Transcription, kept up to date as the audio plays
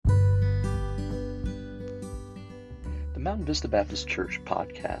Mountain Vista Baptist Church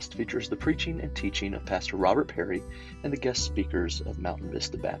podcast features the preaching and teaching of Pastor Robert Perry and the guest speakers of Mountain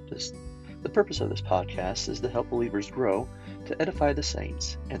Vista Baptist. The purpose of this podcast is to help believers grow, to edify the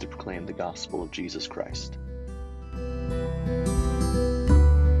saints, and to proclaim the gospel of Jesus Christ.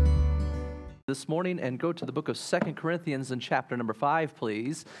 This morning and go to the book of 2 Corinthians in chapter number 5,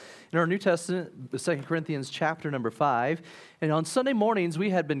 please. In our New Testament, the 2 Corinthians chapter number 5. And on Sunday mornings, we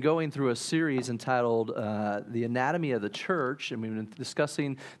had been going through a series entitled The Anatomy of the Church, and we've been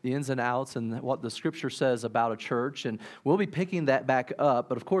discussing the ins and outs and what the Scripture says about a church, and we'll be picking that back up.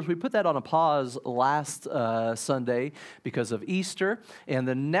 But of course, we put that on a pause last Sunday because of Easter, and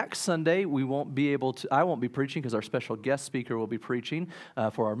the next Sunday, I won't be preaching because our special guest speaker will be preaching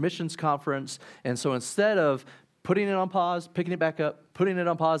for our missions conference. And so instead of putting it on pause, picking it back up, putting it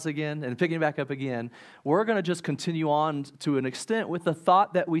on pause again, and picking it back up again, we're going to just continue on to an extent with the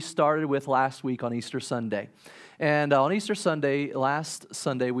thought that we started with last week on Easter Sunday. And on Easter Sunday, last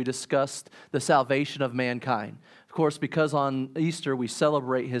Sunday, we discussed the salvation of mankind. Of course, because on Easter we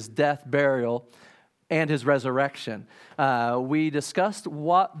celebrate his death, burial, and his resurrection. We discussed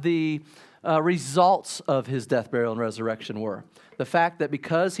what the results of his death, burial, and resurrection were. The fact that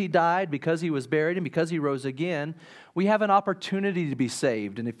because he died, because he was buried, and because he rose again, we have an opportunity to be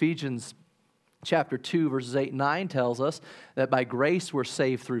saved. And Ephesians chapter 2, verses 8 and 9 tells us that by grace we're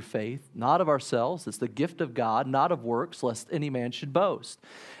saved through faith, not of ourselves. It's the gift of God, not of works, lest any man should boast.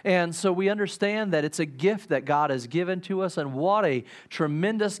 And so we understand that it's a gift that God has given to us, and what a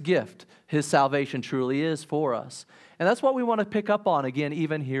tremendous gift his salvation truly is for us. And that's what we want to pick up on again,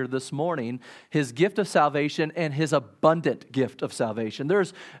 even here this morning, his gift of salvation and his abundant gift of salvation.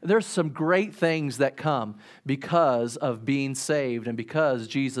 There's some great things that come because of being saved and because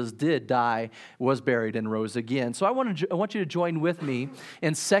Jesus did die, was buried, and rose again. So I want you to join with me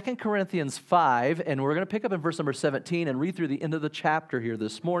in 2 Corinthians 5, and we're going to pick up in verse number 17 and read through the end of the chapter here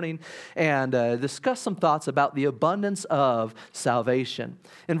this morning and discuss some thoughts about the abundance of salvation.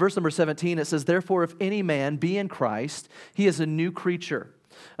 In verse number 17, it says, "Therefore, if any man be in Christ, he is a new creature.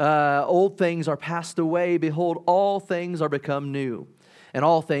 Old things are passed away. Behold, all things are become new. And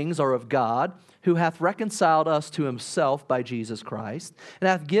all things are of God, who hath reconciled us to himself by Jesus Christ, and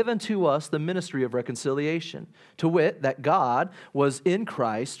hath given to us the ministry of reconciliation. To wit, that God was in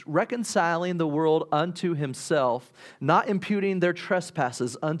Christ, reconciling the world unto himself, not imputing their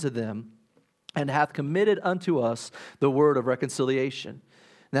trespasses unto them, and hath committed unto us the word of reconciliation.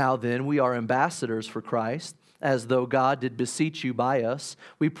 Now then, we are ambassadors for Christ, as though God did beseech you by us.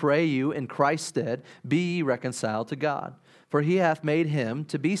 We pray you in Christ's stead, be ye reconciled to God. For he hath made him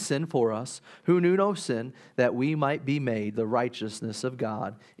to be sin for us, who knew no sin, that we might be made the righteousness of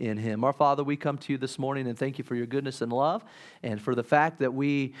God in him." Our Father, we come to you this morning and thank you for your goodness and love, and for the fact that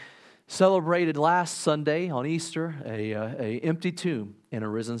we celebrated last Sunday on Easter a empty tomb and a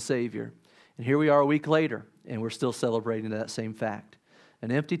risen Savior. And here we are a week later, and we're still celebrating that same fact.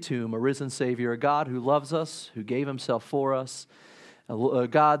 An empty tomb, a risen Savior, a God who loves us, who gave himself for us, a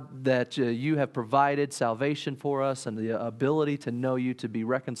God that you have provided salvation for us and the ability to know you, to be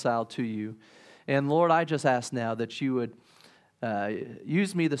reconciled to you. And Lord, I just ask now that you would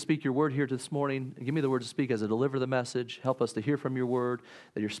use me to speak your word here this morning. Give me the word to speak as I deliver the message. Help us to hear from your word,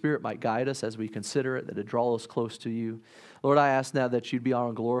 that your Spirit might guide us as we consider it, that it draw us close to you. Lord, I ask now that you'd be honored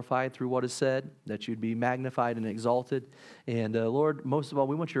and glorified through what is said, that you'd be magnified and exalted. And Lord, most of all,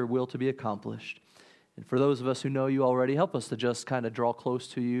 we want your will to be accomplished. And for those of us who know you already, help us to just kind of draw close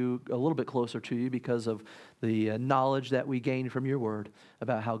to you, a little bit closer to you, because of the knowledge that we gain from your word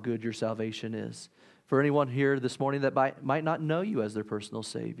about how good your salvation is. For anyone here this morning that might not know you as their personal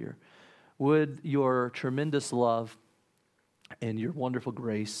Savior, would your tremendous love and your wonderful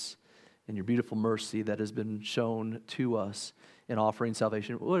grace and your beautiful mercy that has been shown to us in offering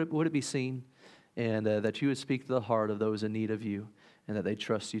salvation, would it be seen? And that you would speak to the heart of those in need of you, and that they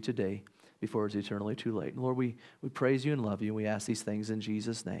trust you today before it's eternally too late. And Lord, we praise you and love you, and we ask these things in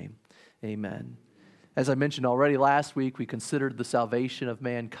Jesus' name. Amen. As I mentioned already last week, we considered the salvation of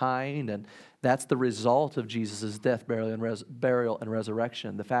mankind, and that's the result of Jesus' death, burial, and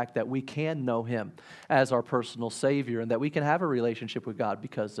resurrection. The fact that we can know him as our personal Savior and that we can have a relationship with God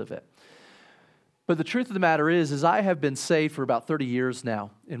because of it. But the truth of the matter is I have been saved for about 30 years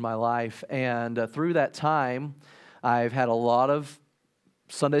now in my life, and through that time, I've had a lot of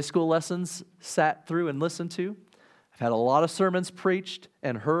Sunday school lessons sat through and listened to. I've had a lot of sermons preached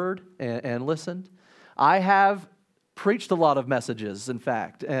and heard and listened. I have preached a lot of messages, in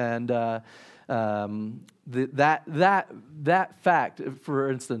fact, and that fact,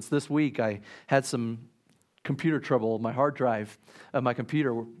 for instance, this week I had some computer trouble. My hard drive of my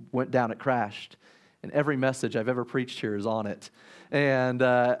computer went down, it crashed. and every message I've ever preached here is on it. And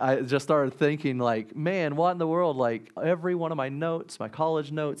I just started thinking, like, man, what in the world? Like, every one of my notes, my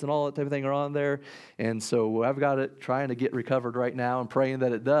college notes and all that type of thing are on there. And so I've got it trying to get recovered right now and praying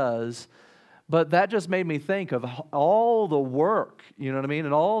that it does. But that just made me think of all the work, you know what I mean,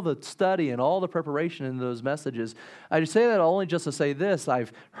 and all the study and all the preparation in those messages. I just say that only just to say this.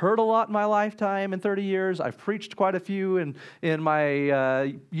 I've heard a lot in my lifetime in 30 years. I've preached quite a few in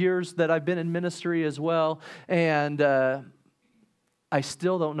my years that I've been in ministry as well. And I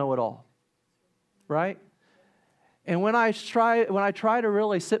still don't know it all, right? And when I try to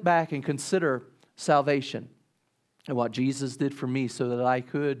really sit back and consider salvation, and what Jesus did for me so that I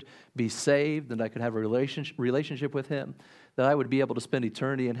could be saved, that I could have a relationship with Him, that I would be able to spend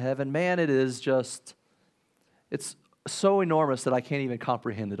eternity in heaven. Man, it's so enormous that I can't even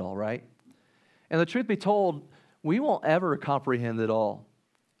comprehend it all, right? And the truth be told, we won't ever comprehend it all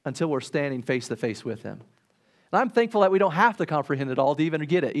until we're standing face to face with Him. And I'm thankful that we don't have to comprehend it all to even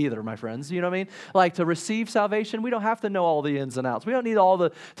get it either, my friends. You know what I mean? Like, to receive salvation, we don't have to know all the ins and outs. We don't need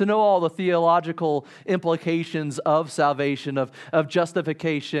to know all the theological implications of salvation, of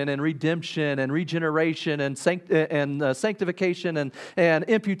justification and redemption and regeneration and sanctification and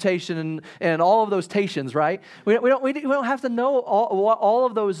imputation and all of those tations, right? We don't have to know what all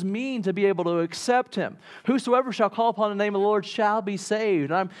of those mean to be able to accept Him. Whosoever shall call upon the name of the Lord shall be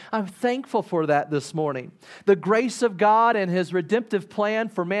saved. And I'm thankful for that this morning. The grace of God and His redemptive plan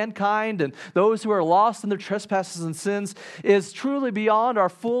for mankind and those who are lost in their trespasses and sins is truly beyond our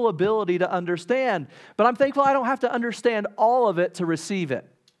full ability to understand. But I'm thankful I don't have to understand all of it to receive it.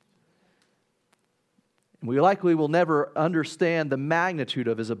 We likely will never understand the magnitude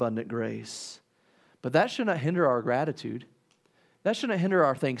of His abundant grace. But that should not hinder our gratitude. That shouldn't hinder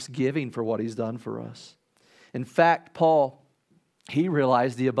our thanksgiving for what He's done for us. In fact, Paul, he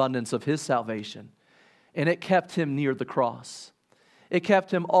realized the abundance of his salvation. And it kept him near the cross. It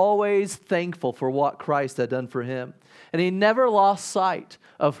kept him always thankful for what Christ had done for him. And he never lost sight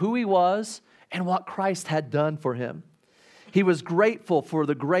of who he was and what Christ had done for him. He was grateful for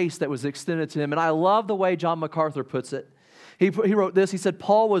the grace that was extended to him. And I love the way John MacArthur puts it. He wrote this. He said,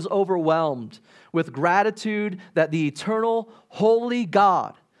 Paul was overwhelmed with gratitude that the eternal, holy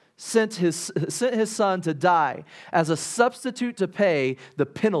God sent his Son to die as a substitute to pay the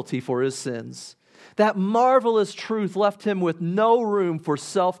penalty for his sins. That marvelous truth left him with no room for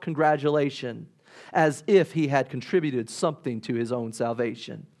self-congratulation, as if he had contributed something to his own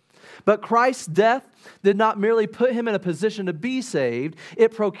salvation. But Christ's death did not merely put him in a position to be saved,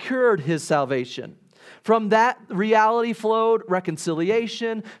 it procured his salvation. From that reality flowed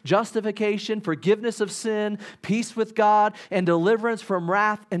reconciliation, justification, forgiveness of sin, peace with God, and deliverance from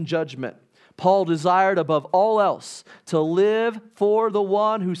wrath and judgment. Paul desired above all else to live for the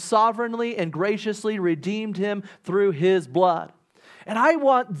one who sovereignly and graciously redeemed him through his blood. And I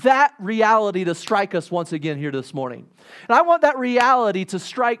want that reality to strike us once again here this morning. And I want that reality to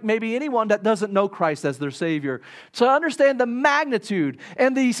strike maybe anyone that doesn't know Christ as their Savior, to understand the magnitude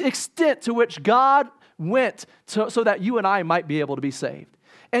and the extent to which God went so that you and I might be able to be saved.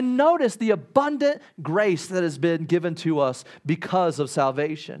 And notice the abundant grace that has been given to us because of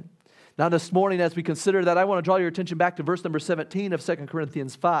salvation. Now this morning, as we consider that, I want to draw your attention back to verse number 17 of 2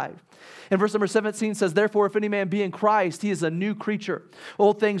 Corinthians 5. And verse number 17 says, Therefore, if any man be in Christ, he is a new creature.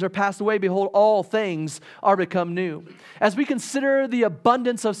 Old things are passed away. Behold, all things are become new. As we consider the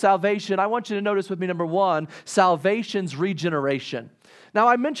abundance of salvation, I want you to notice with me, number one, salvation's regeneration. Now,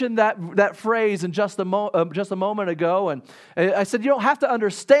 I mentioned that phrase in just a moment ago, and I said you don't have to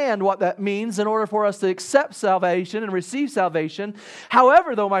understand what that means in order for us to accept salvation and receive salvation.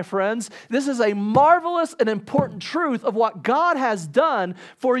 However, though, my friends, this is a marvelous and important truth of what God has done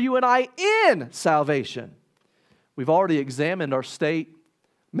for you and I in salvation. We've already examined our state,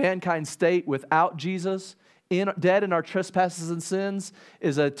 mankind's state without Jesus, dead in our trespasses and sins,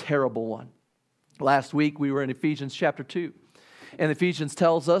 is a terrible one. Last week, we were in Ephesians chapter 2. And Ephesians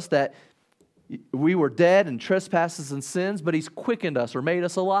tells us that we were dead in trespasses and sins, but He's quickened us or made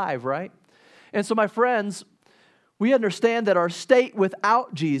us alive, right? And so, my friends, we understand that our state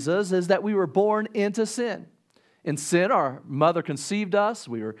without Jesus is that we were born into sin. In sin, our mother conceived us.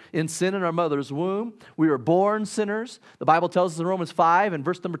 We were in sin in our mother's womb. We were born sinners. The Bible tells us in Romans 5 and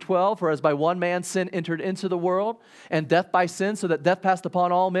verse number 12, For as by one man sin entered into the world, and death by sin, so that death passed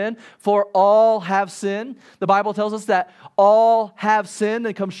upon all men, for all have sinned. The Bible tells us that all have sinned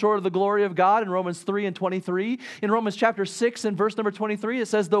and come short of the glory of God in Romans 3 and 23. In Romans chapter 6 and verse number 23, it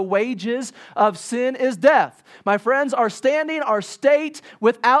says, The wages of sin is death. My friends, our standing, our state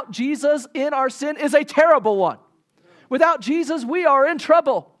without Jesus in our sin is a terrible one. Without Jesus, we are in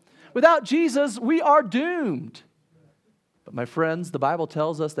trouble. Without Jesus, we are doomed. But my friends, the Bible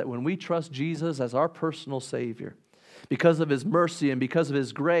tells us that when we trust Jesus as our personal Savior, because of His mercy and because of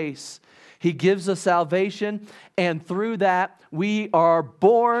His grace, He gives us salvation, and through that, we are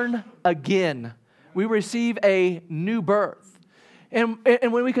born again. We receive a new birth. And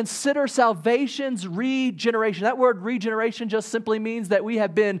when we consider salvation's regeneration, that word regeneration just simply means that we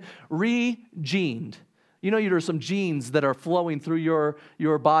have been regened. You know, there's some genes that are flowing through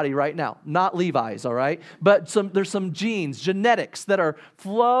your body right now. Not Levi's, all right? But there's some genes, genetics, that are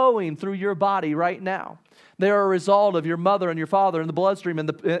flowing through your body right now. They are a result of your mother and your father and the bloodstream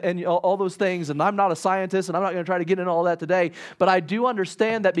and all those things. And I'm not a scientist, and I'm not going to try to get into all that today. But I do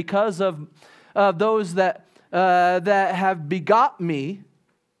understand that because of those that have begot me,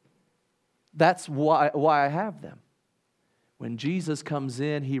 that's why I have them. When Jesus comes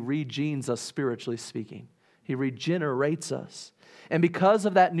in, He regenes us spiritually speaking. He regenerates us. And because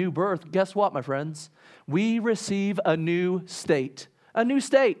of that new birth, guess what, my friends? We receive a new state. A new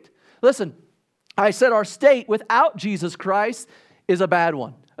state. Listen, I said our state without Jesus Christ is a bad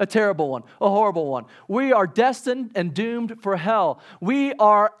one. A terrible one, a horrible one. We are destined and doomed for hell. We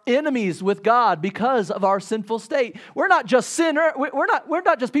are enemies with God because of our sinful state. We're not just sinner. We're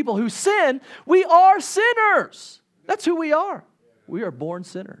not just people who sin. We are sinners. That's who we are. We are born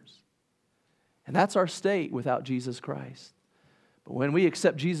sinners. And that's our state without Jesus Christ. But when we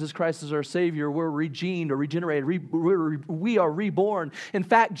accept Jesus Christ as our Savior, we're regened or regenerated. We are reborn. In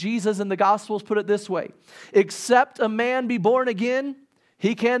fact, Jesus in the Gospels put it this way: except a man be born again,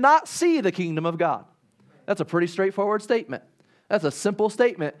 he cannot see the kingdom of God. That's a pretty straightforward statement. That's a simple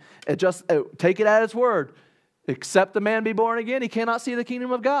statement. Take it at its word. Except a man be born again, he cannot see the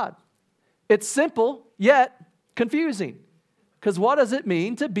kingdom of God. It's simple, yet confusing. Because what does it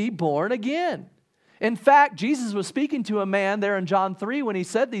mean to be born again? In fact, Jesus was speaking to a man there in John 3 when He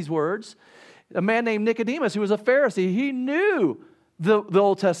said these words. A man named Nicodemus, who was a Pharisee. He knew the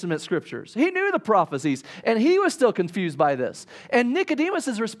Old Testament scriptures. He knew the prophecies, and he was still confused by this. And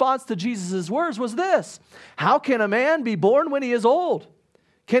Nicodemus' response to Jesus' words was this: how can a man be born when he is old?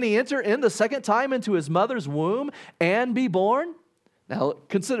 Can he enter in the second time into his mother's womb and be born? Now,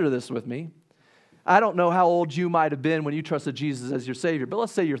 consider this with me. I don't know how old you might have been when you trusted Jesus as your Savior, but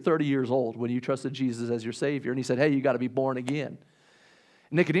let's say you're 30 years old when you trusted Jesus as your Savior, and He said, hey, you got to be born again.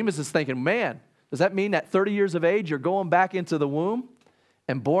 Nicodemus is thinking, man, does that mean at 30 years of age you're going back into the womb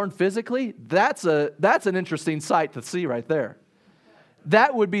and born physically? That's an interesting sight to see right there.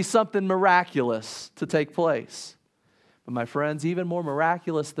 That would be something miraculous to take place. But my friends, even more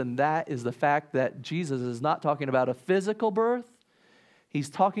miraculous than that is the fact that Jesus is not talking about a physical birth. He's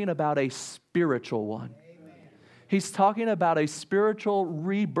talking about a spiritual one. Amen. He's talking about a spiritual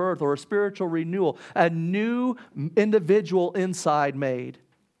rebirth or a spiritual renewal, a new individual inside made.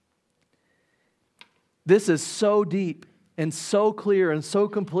 This is so deep and so clear and so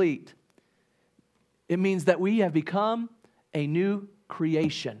complete. It means that we have become a new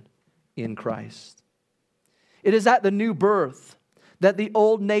creation in Christ. It is at the new birth that the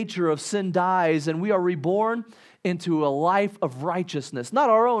old nature of sin dies and we are reborn into a life of righteousness. Not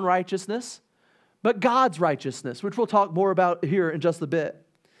our own righteousness, but God's righteousness, which we'll talk more about here in just a bit.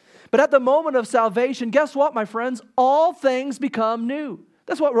 But at the moment of salvation, guess what, my friends? All things become new.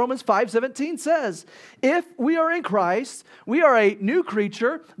 That's what Romans 5:17 says. If we are in Christ, we are a new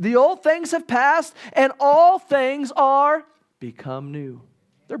creature. The old things have passed, and all things are become new.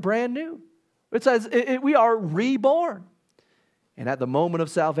 They're brand new. It says we are reborn. And at the moment of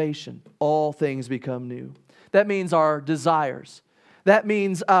salvation, all things become new. That means our desires. That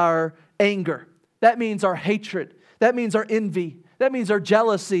means our anger. That means our hatred. That means our envy. That means our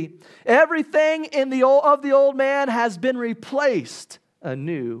jealousy. Everything of the old man has been replaced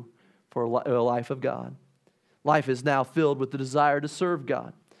anew for a life of God. Life is now filled with the desire to serve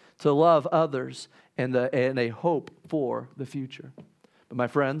God, to love others, and a hope for the future. But my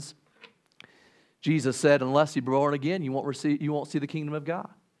friends, Jesus said, unless you're born again, you won't see the kingdom of God.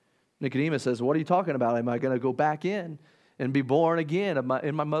 Nicodemus says, what are you talking about? Am I going to go back in and be born again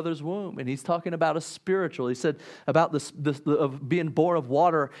in my mother's womb? And he's talking about a spiritual. He said about of being born of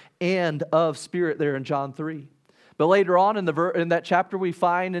water and of spirit there in John 3. But later on in that chapter we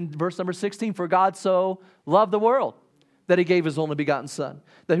find in verse number 16, for God so loved the world that He gave His only begotten Son,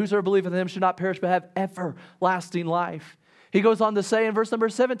 that whosoever believeth in Him should not perish but have everlasting life. He goes on to say in verse number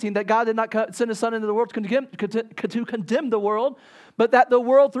 17 that God did not send His Son into the world to condemn the world, but that the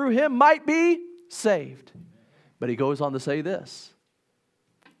world through Him might be saved. But He goes on to say this,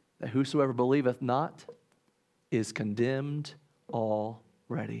 that whosoever believeth not is condemned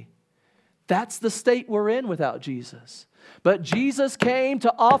already. That's the state we're in without Jesus. But Jesus came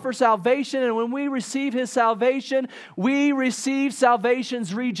to offer salvation, and when we receive His salvation, we receive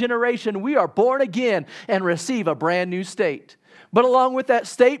salvation's regeneration. We are born again and receive a brand new state. But along with that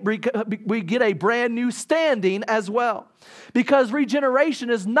state, we get a brand new standing as well. Because regeneration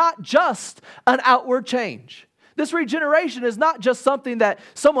is not just an outward change. This regeneration is not just something that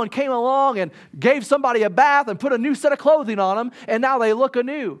someone came along and gave somebody a bath and put a new set of clothing on them, and now they look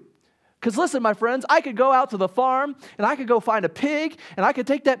anew. Because listen, my friends, I could go out to the farm and I could go find a pig and I could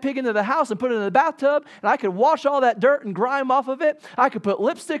take that pig into the house and put it in the bathtub and I could wash all that dirt and grime off of it. I could put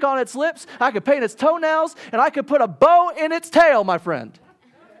lipstick on its lips. I could paint its toenails and I could put a bow in its tail, my friend.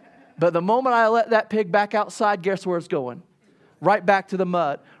 But the moment I let that pig back outside, guess where it's going? Right back to the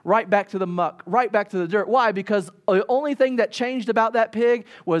mud, right back to the muck, right back to the dirt. Why? Because the only thing that changed about that pig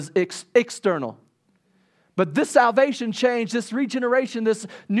was external. But this salvation change, this regeneration, this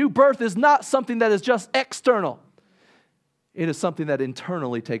new birth is not something that is just external. It is something that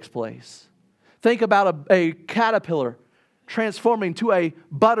internally takes place. Think about a caterpillar transforming to a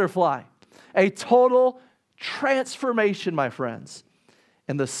butterfly. A total transformation, my friends.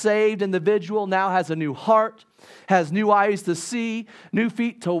 And the saved individual now has a new heart, has new eyes to see, new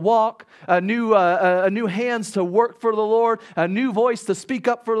feet to walk, a new hands to work for the Lord, a new voice to speak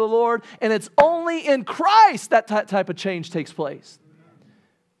up for the Lord. And it's only in Christ that type of change takes place.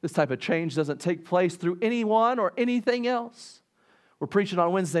 This type of change doesn't take place through anyone or anything else. We're preaching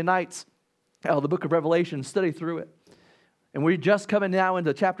on Wednesday nights out of the book of Revelation, study through it. And we're just coming now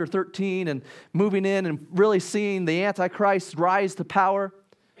into chapter 13 and moving in and really seeing the Antichrist rise to power.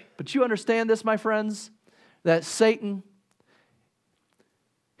 But you understand this, my friends, that Satan,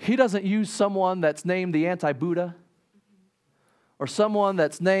 he doesn't use someone that's named the anti-Buddha or someone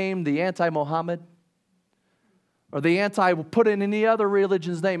that's named the anti-Muhammad or the put in any other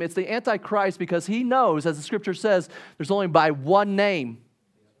religion's name. It's the Antichrist because he knows, as the scripture says, there's only by one name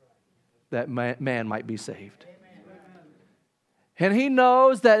that man might be saved. And he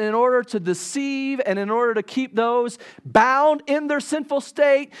knows that in order to deceive and in order to keep those bound in their sinful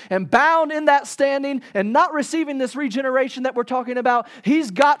state and bound in that standing and not receiving this regeneration that we're talking about,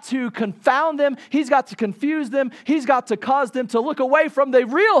 he's got to confound them, he's got to confuse them, he's got to cause them to look away from the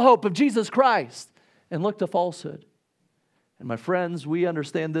real hope of Jesus Christ and look to falsehood. And my friends, we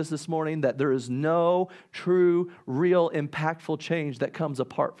understand this morning, that there is no true, real, impactful change that comes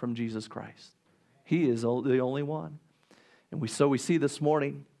apart from Jesus Christ. He is the only one. And we see this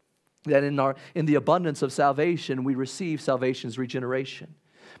morning that in the abundance of salvation, we receive salvation's regeneration.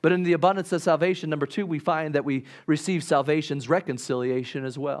 But in the abundance of salvation, number 2, we find that we receive salvation's reconciliation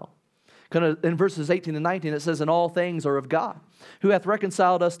as well. Kind of in verses 18 and 19, it says, "And all things are of God, who hath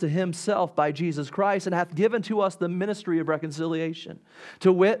reconciled us to himself by Jesus Christ, and hath given to us the ministry of reconciliation.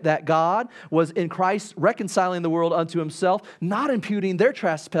 To wit, that God was in Christ reconciling the world unto himself, not imputing their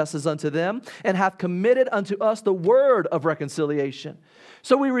trespasses unto them, and hath committed unto us the word of reconciliation."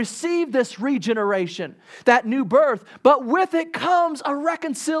 So we receive this regeneration, that new birth, but with it comes a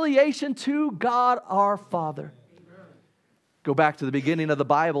reconciliation to God our Father. Go back to the beginning of the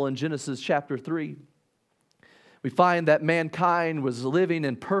Bible in Genesis chapter 3. We find that mankind was living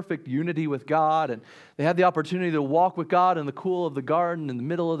in perfect unity with God, and they had the opportunity to walk with God in the cool of the garden in the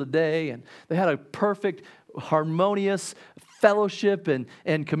middle of the day, and they had a perfect, harmonious fellowship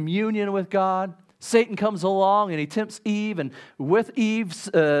and communion with God. Satan comes along and he tempts Eve, and with Eve,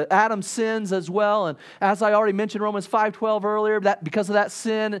 Adam sins as well. And as I already mentioned, Romans 5:12 earlier, that because of that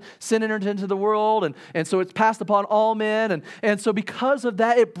sin entered into the world, and so it's passed upon all men. And so because of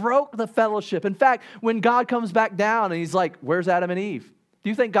that, it broke the fellowship. In fact, when God comes back down and he's like, "Where's Adam and Eve?"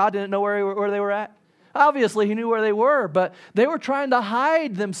 Do you think God didn't know where they were at? Obviously, he knew where they were, but they were trying to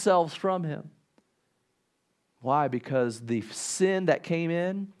hide themselves from him. Why? Because the sin that came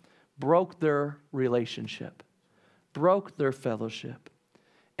in broke their relationship, broke their fellowship.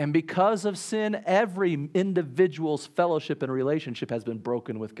 And because of sin, every individual's fellowship and relationship has been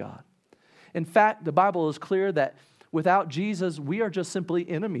broken with God. In fact, the Bible is clear that without Jesus, we are just simply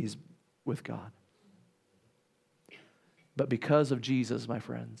enemies with God. But because of Jesus, my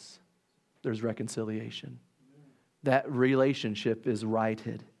friends, there's reconciliation. That relationship is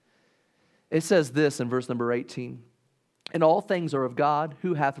righted. It says this in verse number 18. "And all things are of God,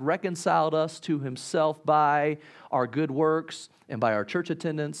 who hath reconciled us to himself by our good works and by our church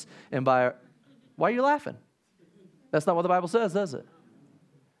attendance and by our..." Why are you laughing? That's not what the Bible says, does it?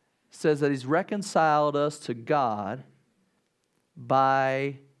 It says that he's reconciled us to God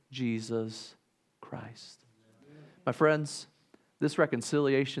by Jesus Christ. My friends, this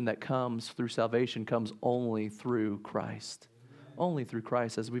reconciliation that comes through salvation comes only through Christ. Only through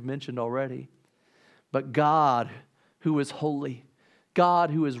Christ, as we've mentioned already. But God, who is holy,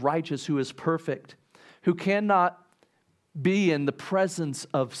 God who is righteous, who is perfect, who cannot be in the presence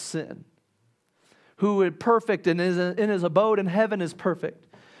of sin, who is perfect and is in his abode in heaven is perfect,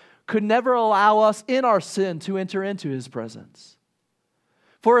 could never allow us in our sin to enter into his presence.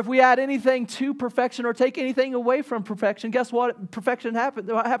 For if we add anything to perfection or take anything away from perfection, guess what?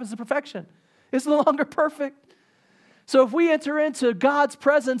 What happens to perfection? It's no longer perfect. So if we enter into God's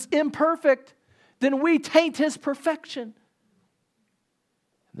presence imperfect, then we taint his perfection.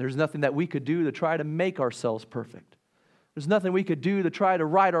 There's nothing that we could do to try to make ourselves perfect. There's nothing we could do to try to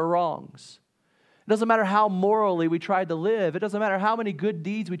right our wrongs. It doesn't matter how morally we tried to live. It doesn't matter how many good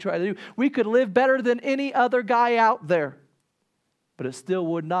deeds we try to do. We could live better than any other guy out there, but it still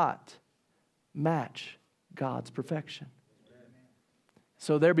would not match God's perfection.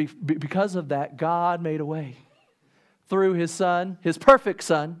 So because of that, God made a way through his Son, his perfect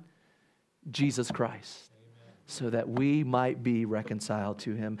Son, Jesus Christ, so that we might be reconciled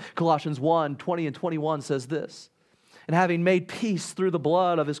to him. Colossians 1:20 and 21 says this, and having made peace through the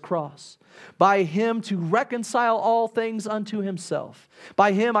blood of his cross, by him to reconcile all things unto himself.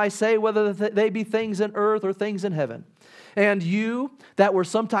 By him I say, whether they be things in earth or things in heaven. And you that were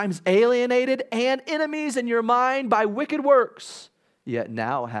sometimes alienated and enemies in your mind by wicked works, yet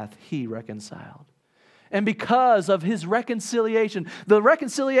now hath he reconciled. And because of his reconciliation, the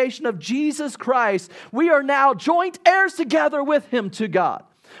reconciliation of Jesus Christ, we are now joint heirs together with him to God.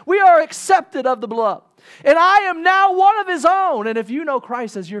 We are accepted of the beloved. And I am now one of his own. And if you know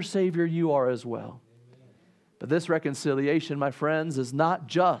Christ as your Savior, you are as well. But this reconciliation, my friends, is not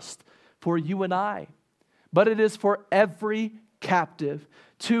just for you and I, but it is for every captive.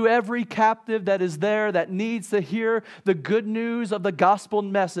 To every captive that is there that needs to hear the good news of the gospel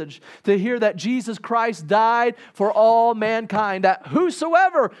message, to hear that Jesus Christ died for all mankind, that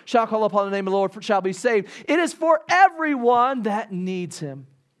whosoever shall call upon the name of the Lord shall be saved. It is for everyone that needs him.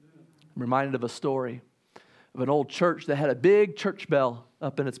 I'm reminded of a story of an old church that had a big church bell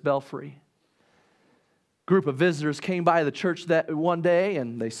up in its belfry. A group of visitors came by the church that one day,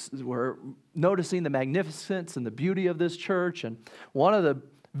 and they were noticing the magnificence and the beauty of this church. And one of the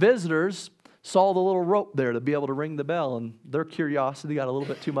visitors saw the little rope there to be able to ring the bell, and their curiosity got a little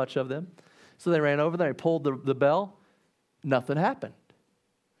bit too much of them. So they ran over there, they pulled the bell. Nothing happened.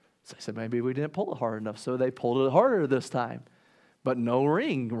 So they said, maybe we didn't pull it hard enough. So they pulled it harder this time, but no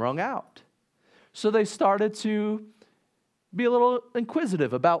ring rung out. So they started to be a little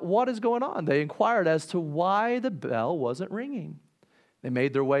inquisitive about what is going on. They inquired as to why the bell wasn't ringing. They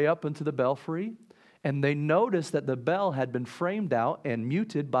made their way up into the belfry, and they noticed that the bell had been framed out and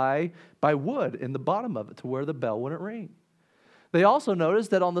muted by wood in the bottom of it to where the bell wouldn't ring. They also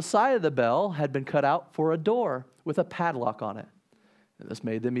noticed that on the side of the bell had been cut out for a door with a padlock on it. And this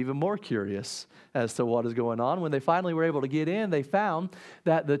made them even more curious as to what is going on. When they finally were able to get in, they found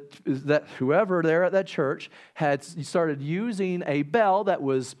that that whoever there at that church had started using a bell that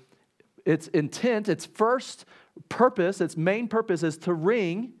was its intent, its first purpose, its main purpose is to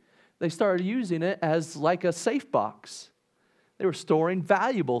ring. They started using it as like a safe box. They were storing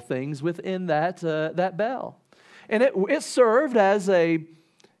valuable things within that bell. And it served as a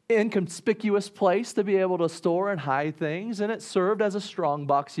inconspicuous place to be able to store and hide things, and it served as a strong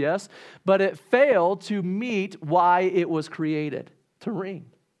box, yes, but it failed to meet why it was created, to ring.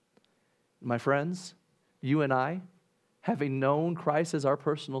 My friends, you and I, having known Christ as our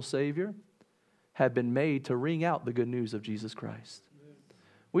personal Savior, have been made to ring out the good news of Jesus Christ.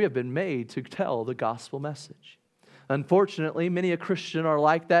 We have been made to tell the gospel message. Unfortunately, many a Christian are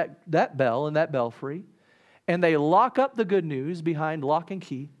like that bell and that belfry, and they lock up the good news behind lock and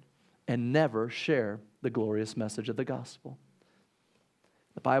key and never share the glorious message of the gospel.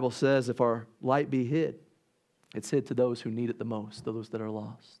 The Bible says if our light be hid, it's hid to those who need it the most, those that are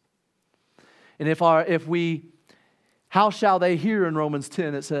lost. And how shall they hear in Romans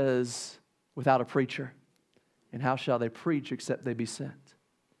 10, it says, without a preacher? And how shall they preach except they be sent?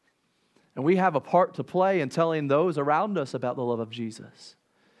 And we have a part to play in telling those around us about the love of Jesus.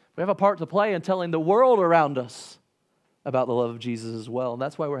 We have a part to play in telling the world around us about the love of Jesus as well. And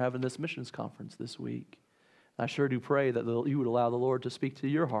that's why we're having this missions conference this week. I sure do pray that you would allow the Lord to speak to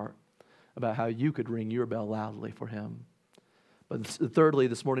your heart about how you could ring your bell loudly for him. But thirdly,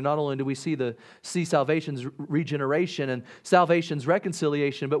 this morning, not only do we see salvation's regeneration and salvation's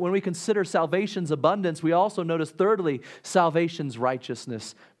reconciliation, but when we consider salvation's abundance, we also notice, thirdly, salvation's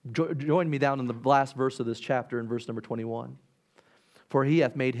righteousness. Join me down in the last verse of this chapter in verse number 21. For he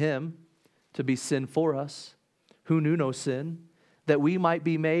hath made him to be sin for us, who knew no sin, that we might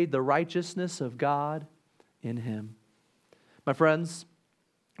be made the righteousness of God in him. My friends,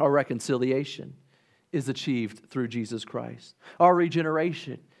 our reconciliation is achieved through Jesus Christ. Our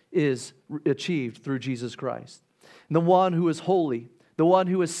regeneration is achieved through Jesus Christ. And the one who is holy, the one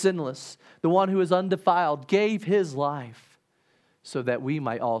who is sinless, the one who is undefiled, gave His life so that we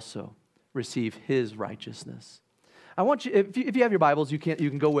might also receive His righteousness. I want you, if you have your Bibles, you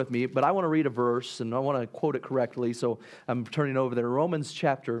can go with me, but I want to read a verse, and I want to quote it correctly, so I'm turning over there. Romans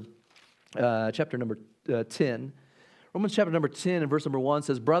chapter number 10. Romans chapter number 10 and verse number 1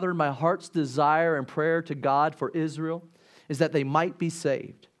 says, "Brethren, my heart's desire and prayer to God for Israel is that they might be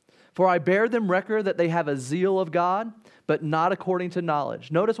saved. For I bear them record that they have a zeal of God, but not according to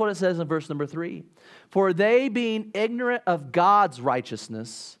knowledge." Notice what it says in verse number 3. "For they, being ignorant of God's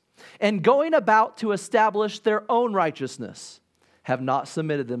righteousness, and going about to establish their own righteousness, have not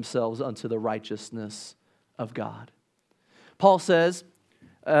submitted themselves unto the righteousness of God." Paul says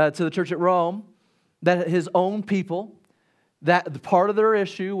to the church at Rome that his own people, that the part of their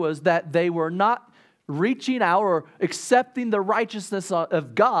issue was that they were not reaching out or accepting the righteousness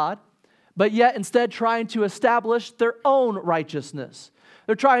of God, but yet instead trying to establish their own righteousness.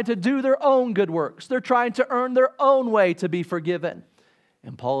 They're trying to do their own good works. They're trying to earn their own way to be forgiven.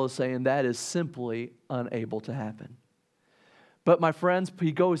 And Paul is saying that is simply unable to happen. But my friends,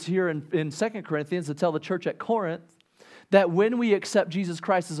 he goes here in 2 Corinthians to tell the church at Corinth that when we accept Jesus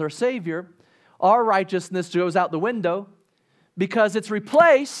Christ as our Savior, our righteousness goes out the window because it's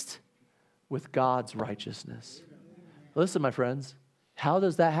replaced with God's righteousness. Listen, my friends, how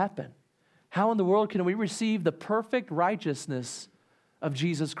does that happen? How in the world can we receive the perfect righteousness of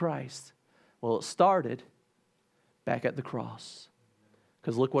Jesus Christ? Well, it started back at the cross.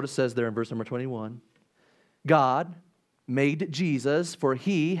 Because look what it says there in verse number 21. "God made Jesus, for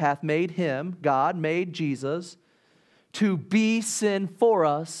He hath made Him," God made Jesus, "to be sin for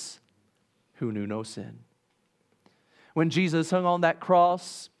us who knew no sin." When Jesus hung on that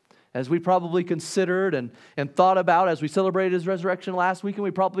cross, as we probably considered and thought about as we celebrated His resurrection last week, and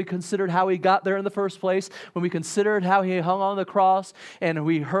we probably considered how He got there in the first place, when we considered how He hung on the cross, and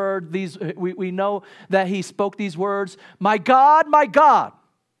we heard these, we know that He spoke these words, my God,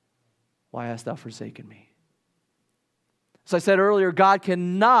 why hast thou forsaken me?" As I said earlier, God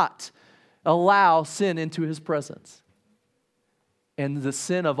cannot allow sin into His presence. And the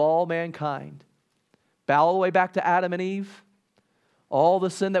sin of all mankind, all the way back to Adam and Eve, all the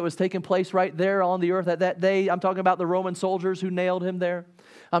sin that was taking place right there on the earth at that day. I'm talking about the Roman soldiers who nailed Him there.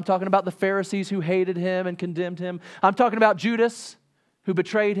 I'm talking about the Pharisees who hated Him and condemned Him. I'm talking about Judas who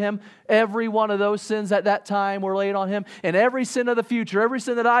betrayed Him. Every one of those sins at that time were laid on Him. And every sin of the future, every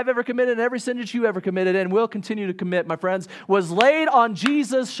sin that I've ever committed, and every sin that you ever committed and will continue to commit, my friends, was laid on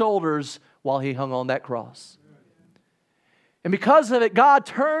Jesus' shoulders while He hung on that cross. And because of it, God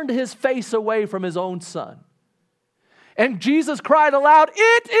turned His face away from His own Son. And Jesus cried aloud,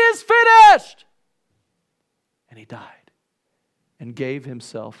 "It is finished!" And He died and gave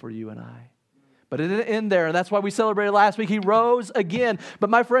Himself for you and I. But it didn't end there, and that's why we celebrated last week. He rose again. But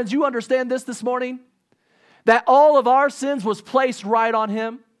my friends, you understand this morning? That all of our sins was placed right on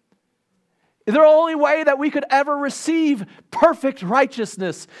Him. The only way that we could ever receive perfect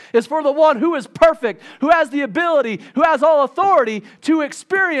righteousness is for the one who is perfect, who has the ability, who has all authority to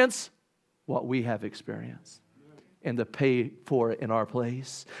experience what we have experienced and to pay for it in our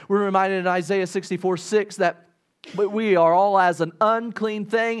place. We're reminded in Isaiah 64:6 that we are all as an unclean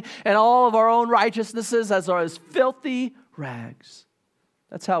thing, and all of our own righteousnesses as filthy rags.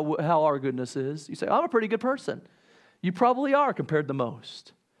 That's how our goodness is. You say, "I'm a pretty good person." You probably are compared to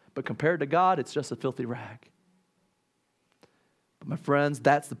most. But compared to God, it's just a filthy rag. But my friends,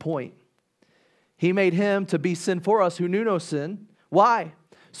 that's the point. He made Him to be sin for us who knew no sin. Why?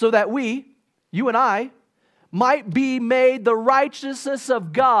 So that we, you and I, might be made the righteousness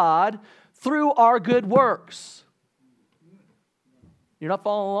of God through our good works. You're not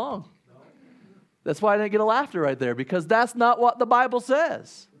following along. That's why I didn't get a laughter right there, because that's not what the Bible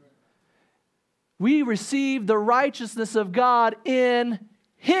says. We receive the righteousness of God in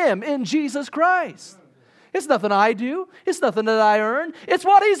Him, in Jesus Christ. It's nothing I do. It's nothing that I earn. It's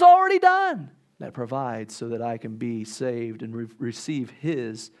what He's already done that provides so that I can be saved and receive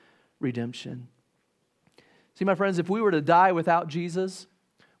His redemption. See, my friends, if we were to die without Jesus,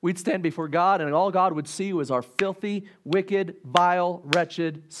 we'd stand before God, and all God would see was our filthy, wicked, vile,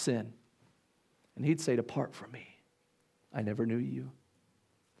 wretched sin. And He'd say, "Depart from me. I never knew you."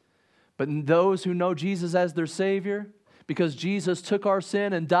 But those who know Jesus as their Savior, because Jesus took our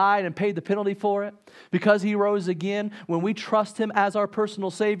sin and died and paid the penalty for it, because he rose again, when we trust him as our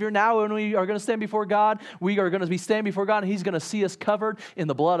personal Savior, now when we are going to stand before God, we are going to be standing before God, and he's going to see us covered in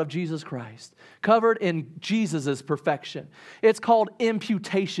the blood of Jesus Christ, covered in Jesus' perfection. It's called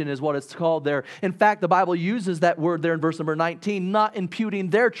imputation is what it's called there. In fact, the Bible uses that word there in verse number 19, not imputing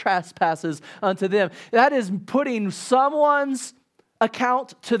their trespasses unto them. That is putting someone's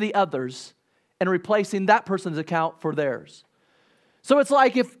account to the others and replacing that person's account for theirs. So it's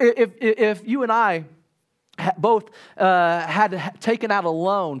like if you and I both had taken out a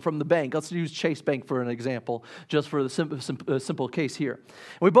loan from the bank. Let's use Chase Bank for an example, just for the simple case here.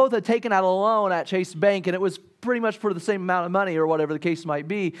 We both had taken out a loan at Chase Bank, and it was pretty much for the same amount of money or whatever the case might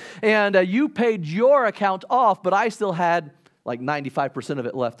be. And you paid your account off, but I still had like 95% of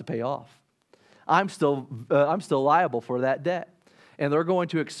it left to pay off. I'm still liable for that debt. And they're going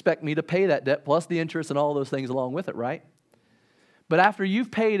to expect me to pay that debt plus the interest and all those things along with it, right? But after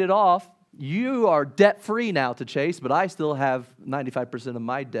you've paid it off, you are debt-free now to Chase, but I still have 95% of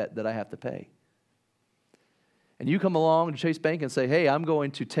my debt that I have to pay. And you come along to Chase Bank and say, hey, I'm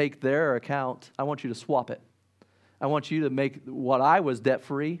going to take their account. I want you to swap it. I want you to make what I was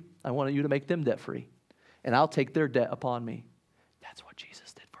debt-free, I want you to make them debt-free. And I'll take their debt upon me. That's what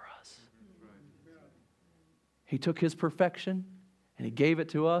Jesus did for us. He took his perfection, and he gave it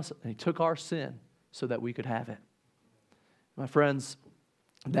to us, and he took our sin so that we could have it. My friends,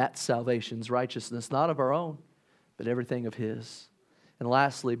 that's salvation's righteousness, not of our own, but everything of his. And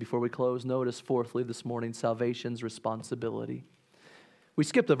lastly, before we close, notice fourthly this morning, salvation's responsibility. We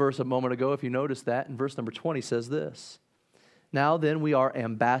skipped a verse a moment ago, if you noticed that, and verse number 20 says this, now then we are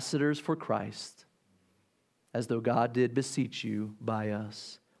ambassadors for Christ, as though God did beseech you by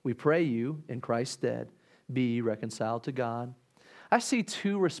us. We pray you, in Christ's stead, be reconciled to God. I see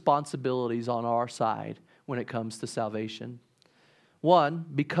two responsibilities on our side when it comes to salvation. One,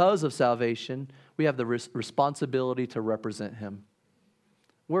 because of salvation, we have the responsibility to represent him.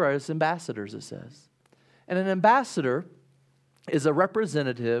 We're his ambassadors, it says. And an ambassador is a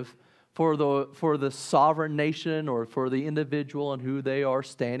representative for the sovereign nation or for the individual and who they are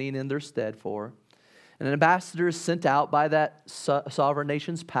standing in their stead for. And an ambassador is sent out by that sovereign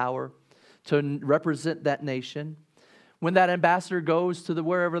nation's power to represent that nation. When that ambassador goes to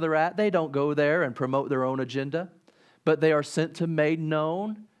wherever they're at, they don't go there and promote their own agenda, but they are sent to make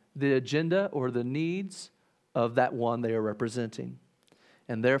known the agenda or the needs of that one they are representing.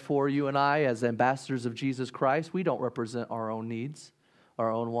 And therefore, you and I, as ambassadors of Jesus Christ, we don't represent our own needs, our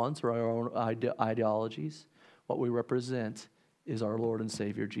own wants, or our own ideologies. What we represent is our Lord and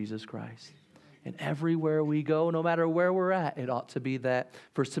Savior, Jesus Christ. And everywhere we go, no matter where we're at, it ought to be that.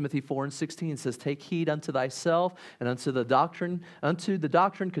 1 Timothy 4:16 says, take heed unto thyself and unto the doctrine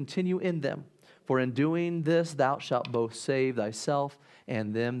continue in them. For in doing this thou shalt both save thyself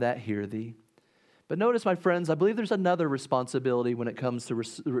and them that hear thee. But notice, my friends, I believe there's another responsibility when it comes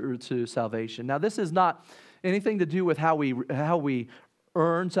to salvation. Now, this is not anything to do with how we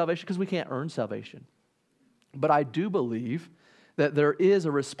earn salvation, because we can't earn salvation. But I do believe that there is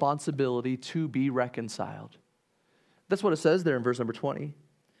a responsibility to be reconciled. That's what it says there in verse number 20.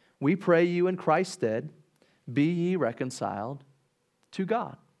 We pray you in Christ's stead, be ye reconciled to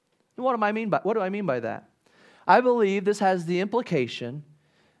God. And what do I mean by that? I believe this has the implication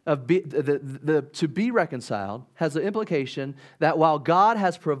of to be reconciled has the implication that while God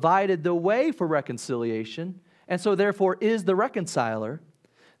has provided the way for reconciliation, and so therefore is the reconciler,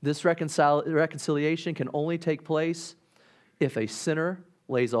 this reconciliation can only take place if a sinner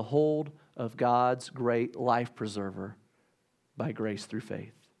lays a hold of God's great life preserver by grace through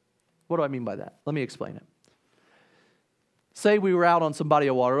faith. What do I mean by that? Let me explain it. Say we were out on some body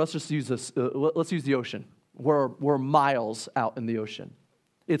of water. Let's just use this. Let's use the ocean. We're miles out in the ocean.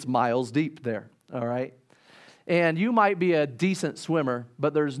 It's miles deep there, all right? And you might be a decent swimmer,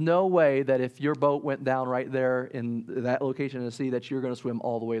 but there's no way that if your boat went down right there in that location in the sea that you're going to swim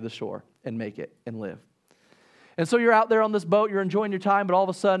all the way to the shore and make it and live. And so you're out there on this boat, you're enjoying your time, but all of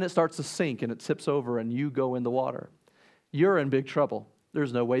a sudden it starts to sink and it tips over and you go in the water. You're in big trouble.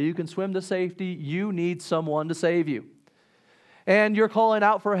 There's no way you can swim to safety. You need someone to save you. And you're calling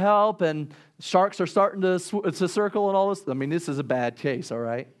out for help, and sharks are starting to circle and all this. I mean, this is a bad case, all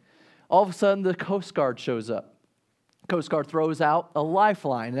right? All of a sudden, the Coast Guard shows up. Coast Guard throws out a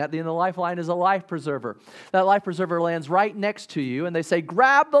lifeline, and at the end of the lifeline is a life preserver. That life preserver lands right next to you, and they say,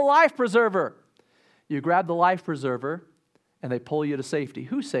 grab the life preserver. You grab the life preserver, and they pull you to safety.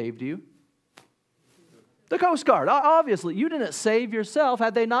 Who saved you? The Coast Guard. Obviously, you didn't save yourself.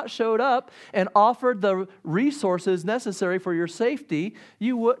 Had they not showed up and offered the resources necessary for your safety,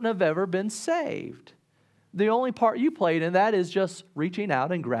 you wouldn't have ever been saved. the only part you played, and that is just reaching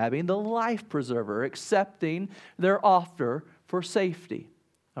out and grabbing the life preserver, accepting their offer for safety.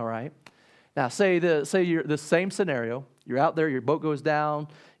 All right? Now, say you're the same scenario. You're out there, your boat goes down,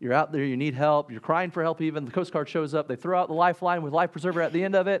 you're out there, you need help, you're crying for help even, the Coast Guard shows up, they throw out the lifeline with life preserver at the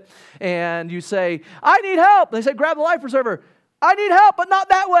end of it, and you say, I need help. They say, grab the life preserver. I need help, but not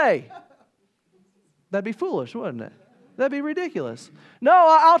that way. That'd be foolish, wouldn't it? That'd be ridiculous. No,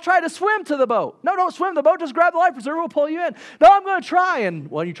 I'll try to swim to the boat. No, don't swim to the boat. Just grab the life preserver. We'll pull you in. No, I'm going to try. And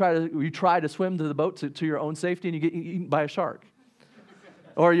when you try to swim to the boat to your own safety, and you get eaten by a shark,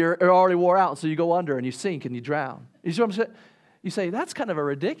 or you're already wore out, so you go under and you sink and you drown. You see what I'm saying? You say that's kind of a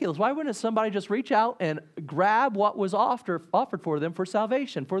ridiculous. Why wouldn't somebody just reach out and grab what was offered for them for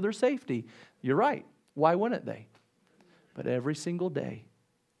salvation, for their safety? You're right. Why wouldn't they? But every single day,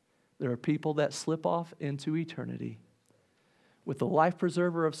 there are people that slip off into eternity with the life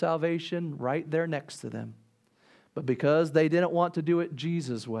preserver of salvation right there next to them. But because they didn't want to do it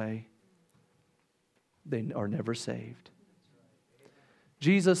Jesus' way, they are never saved.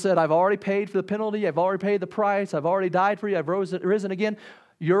 Jesus said, I've already paid for the penalty, I've already paid the price, I've already died for you, I've risen again.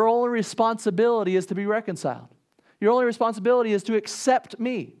 Your only responsibility is to be reconciled. Your only responsibility is to accept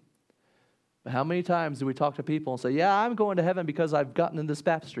me. But how many times do we talk to people and say, yeah, I'm going to heaven because I've gotten in this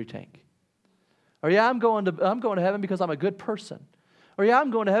baptistry tank. Or yeah, I'm going to heaven because I'm a good person. Or yeah, I'm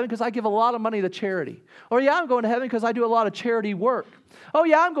going to heaven because I give a lot of money to charity. Or yeah, I'm going to heaven because I do a lot of charity work. Oh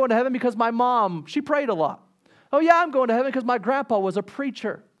yeah, I'm going to heaven because my mom, she prayed a lot. Oh yeah, I'm going to heaven because my grandpa was a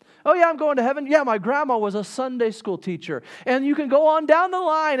preacher. Oh yeah, I'm going to heaven. Yeah, my grandma was a Sunday school teacher. And you can go on down the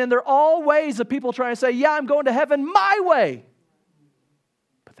line, and they're all ways of people trying to say, yeah, I'm going to heaven my way.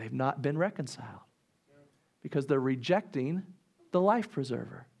 But they've not been reconciled because they're rejecting the life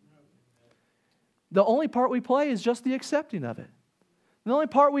preserver. The only part we play is just the accepting of it. The only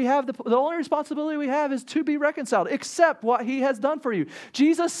part we have, the only responsibility we have is to be reconciled. Accept what He has done for you.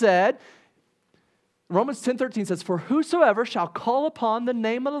 Jesus said, Romans 10:13 says, for whosoever shall call upon the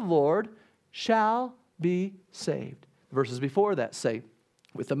name of the Lord shall be saved. Verses before that say,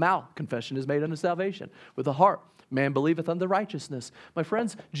 with the mouth, confession is made unto salvation. With the heart, man believeth unto righteousness. My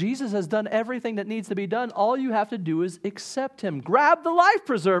friends, Jesus has done everything that needs to be done. All you have to do is accept Him. Grab the life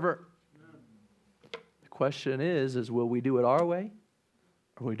preserver. The question is will we do it our way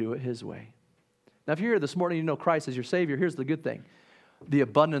or will we do it His way? Now, if you're here this morning, you know Christ as your Savior, here's the good thing. The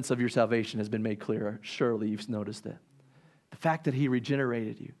abundance of your salvation has been made clearer. Surely you've noticed it. The fact that He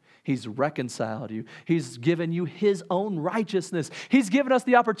regenerated you. He's reconciled you. He's given you His own righteousness. He's given us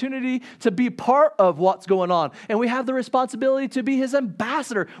the opportunity to be part of what's going on. And we have the responsibility to be His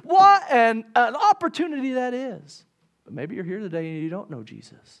ambassador. What an opportunity that is. But maybe you're here today and you don't know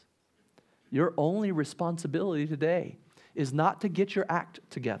Jesus. Your only responsibility today is not to get your act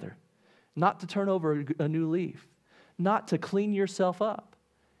together, not to turn over a new leaf, not to clean yourself up.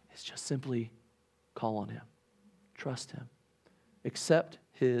 It's just simply call on Him. Trust Him. Accept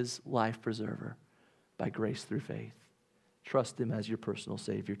His life preserver by grace through faith. Trust Him as your personal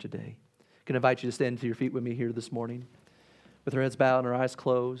Savior today. I can invite you to stand to your feet with me here this morning with our heads bowed and our eyes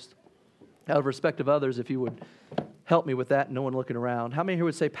closed. Out of respect of others, if you would help me with that, no one looking around. How many here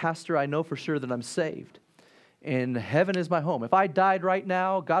would say, Pastor, I know for sure that I'm saved and heaven is my home. If I died right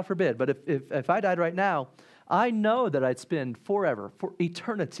now, God forbid, but if I died right now, I know that I'd spend forever, for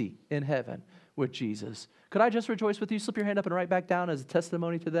eternity in heaven with Jesus. Could I just rejoice with you? Slip your hand up and write back down as a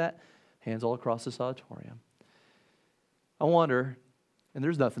testimony to that. Hands all across this auditorium. I wonder, and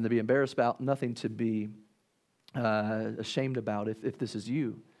there's nothing to be embarrassed about, nothing to be ashamed about if this is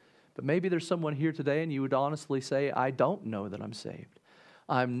you. But maybe there's someone here today and you would honestly say, I don't know that I'm saved.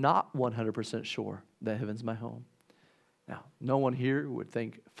 I'm not 100% sure that heaven's my home. Now, no one here would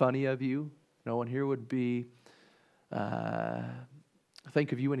think funny of you. No one here would think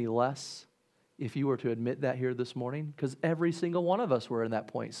of you any less if you were to admit that here this morning, because every single one of us were in that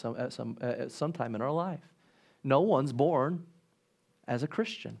point at some time in our life. No one's born as a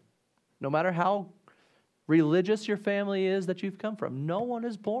Christian. No matter how religious your family is that you've come from, no one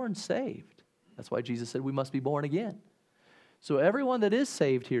is born saved. That's why Jesus said we must be born again. So everyone that is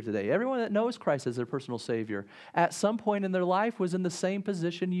saved here today, everyone that knows Christ as their personal Savior, at some point in their life was in the same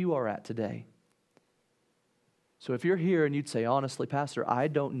position you are at today. So if you're here and you'd say, honestly, Pastor, I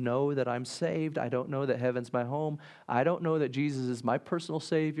don't know that I'm saved. I don't know that heaven's my home. I don't know that Jesus is my personal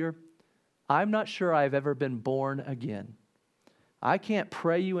Savior. I'm not sure I've ever been born again. I can't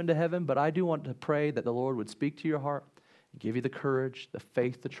pray you into heaven, but I do want to pray that the Lord would speak to your heart and give you the courage, the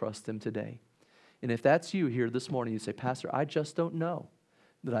faith to trust Him today. And if that's you here this morning, you say, Pastor, I just don't know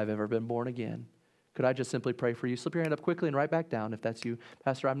that I've ever been born again. Could I just simply pray for you? Slip your hand up quickly and right back down if that's you.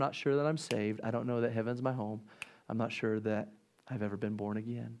 Pastor, I'm not sure that I'm saved. I don't know that heaven's my home. I'm not sure that I've ever been born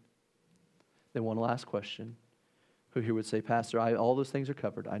again. Then one last question. Who here would say, Pastor, all those things are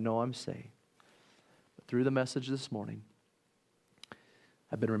covered. I know I'm saved. But through the message this morning,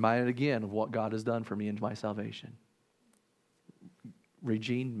 I've been reminded again of what God has done for me in my salvation.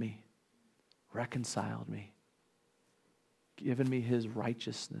 Redeemed me, reconciled me, given me his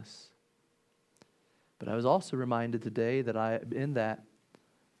righteousness. But I was also reminded today that I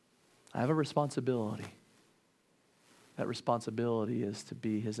have a responsibility. That responsibility is to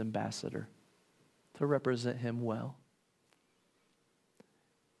be his ambassador, to represent him well.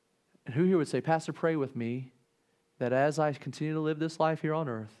 And who here would say, Pastor, pray with me that as I continue to live this life here on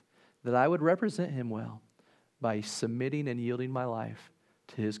earth, that I would represent him well by submitting and yielding my life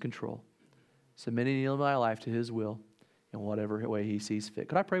to his control, submitting and yielding my life to his will in whatever way he sees fit.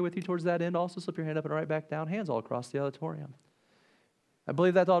 Could I pray with you towards that end? Also slip your hand up and right back down, hands all across the auditorium. I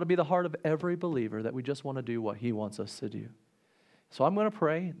believe that ought to be the heart of every believer, that we just want to do what he wants us to do. So I'm going to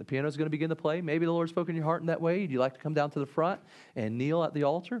pray. The piano is going to begin to play. Maybe the Lord's spoken in your heart in that way. You'd like to come down to the front and kneel at the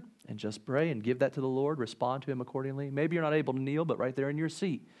altar and just pray and give that to the Lord, respond to him accordingly. Maybe you're not able to kneel, but right there in your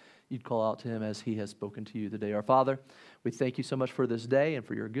seat, you'd call out to him as he has spoken to you today. Our Father, we thank you so much for this day and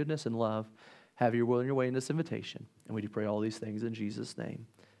for your goodness and love. Have your will and your way in this invitation. And we do pray all these things in Jesus' name.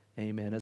 Amen.